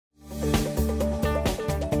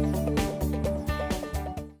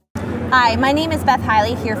Hi, my name is Beth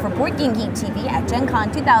Hiley here for Board Game Geek TV at Gen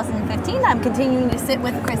Con 2015. I'm continuing to sit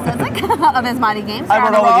with Chris Leslick of Asmati Games. I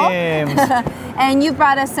run all the games. And you've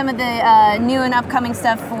brought us some of the new and upcoming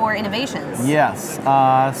stuff for Innovations. Yes.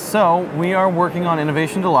 So we are working on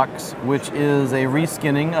Innovation Deluxe, which is a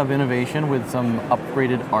reskinning of Innovation with some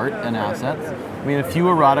upgraded art and assets. We had a few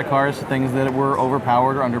errata cards, things that were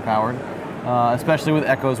overpowered or underpowered, especially with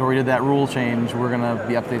Echoes where we did that rule change. We're going to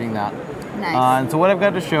be updating that. Nice. And so what I've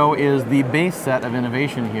got to show is the base set of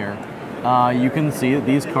Innovation here. You can see that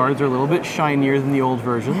these cards are a little bit shinier than the old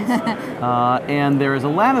versions. And there is a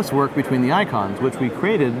lattice work between the icons, which we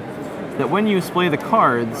created, that when you display the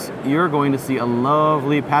cards, you're going to see a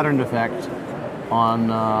lovely patterned effect on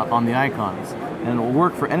the icons. And it will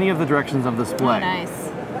work for any of the directions of display. Oh, nice.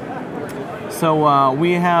 So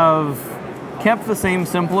we have kept the same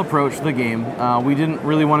simple approach to the game. We didn't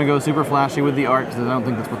really want to go super flashy with the art because I don't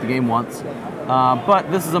think that's what the game wants.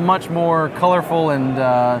 But this is a much more colorful and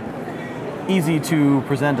easy to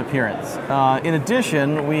present appearance. In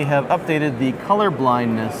addition, we have updated the color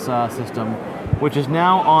blindness system, which is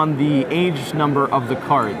now on the age number of the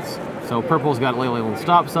cards. So purple's got a little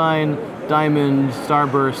stop sign, diamond,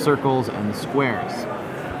 starburst, circles, and squares.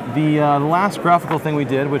 The last graphical thing we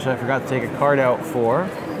did, which I forgot to take a card out for,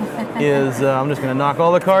 is I'm just going to knock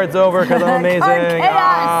all the cards over because I'm amazing.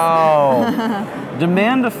 Oh.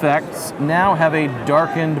 Demand effects now have a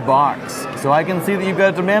darkened box. So I can see that you've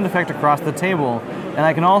got a demand effect across the table, and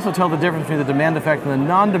I can also tell the difference between the demand effect and the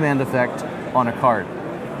non-demand effect on a card.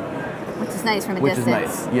 Which is nice from a distance. Which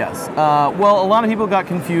is nice, yes. Well, a lot of people got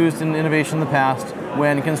confused in Innovation in the past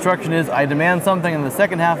when construction is I demand something and the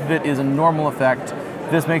second half of it is a normal effect.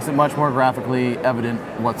 This makes it much more graphically evident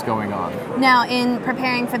what's going on. Now, in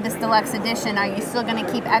preparing for this deluxe edition, are you still going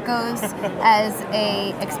to keep Echoes as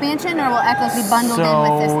a expansion, or will Echoes be bundled in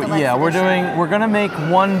with this deluxe edition? We're going to make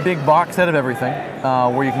one big box set of everything,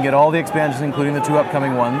 where you can get all the expansions, including the two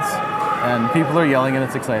upcoming ones. And people are yelling, and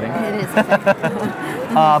it's exciting. It is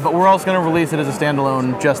exciting. But we're also going to release it as a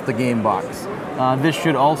standalone, just the game box. This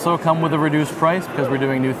should also come with a reduced price because we're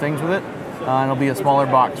doing new things with it, and it'll be a smaller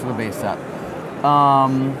box for the base set.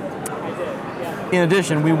 In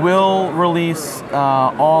addition, we will release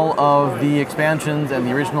all of the expansions and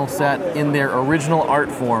the original set in their original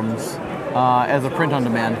art forms as a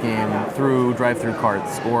print-on-demand game through drive-through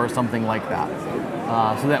carts or something like that.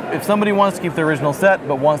 So that if somebody wants to keep the original set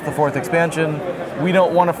but wants the fourth expansion, we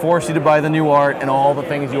don't want to force you to buy the new art and all the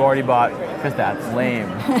things you already bought, because that's lame.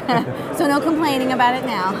 So no complaining about it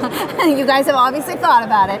now. You guys have obviously thought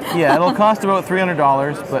about it. Yeah, it'll cost about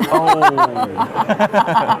 $300, but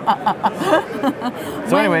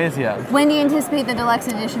So anyways, yeah. When do you anticipate the deluxe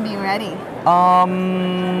edition being ready?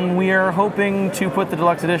 We are hoping to put the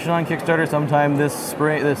deluxe edition on Kickstarter sometime this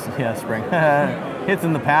spring. Spring. It's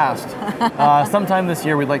in the past. Sometime this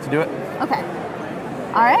year we'd like to do it. Okay.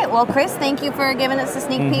 All right. Well, Chris, thank you for giving us a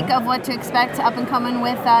sneak peek of what to expect up and coming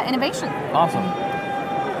with Innovation. Awesome.